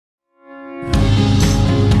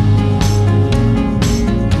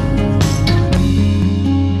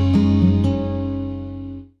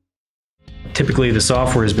Typically, the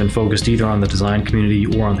software has been focused either on the design community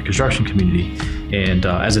or on the construction community. And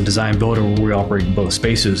as a design builder, we operate in both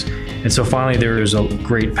spaces. And so finally, there is a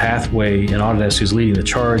great pathway, and Autodesk is leading the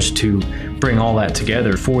charge to bring all that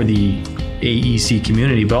together for the AEC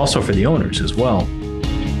community, but also for the owners as well.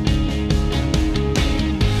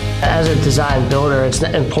 As a design builder, it's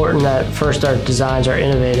important that first our designs are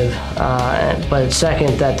innovative, but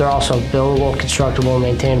second that they're also buildable, constructible, and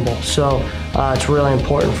maintainable. So it's really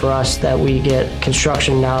important for us that we get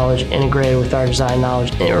construction knowledge integrated with our design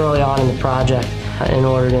knowledge early on in the project in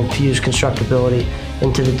order to infuse constructability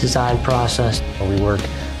into the design process. We work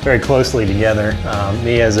very closely together.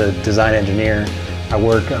 Me as a design engineer, I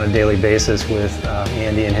work on a daily basis with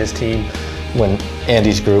Andy and his team. When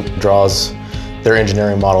Andy's group draws their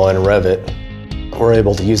engineering model in Revit, we're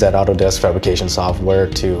able to use that Autodesk Fabrication software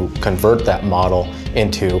to convert that model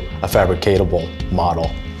into a fabricatable model.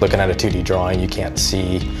 Looking at a 2D drawing, you can't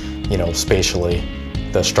see, spatially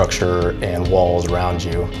the structure and walls around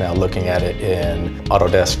you. Now looking at it in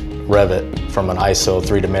Autodesk Revit from an ISO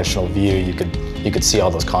 3-dimensional view, you could see all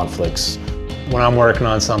those conflicts. When I'm working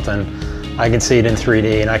on something, I can see it in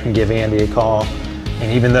 3D and I can give Andy a call.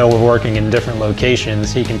 And even though we're working in different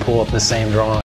locations, he can pull up the same drawing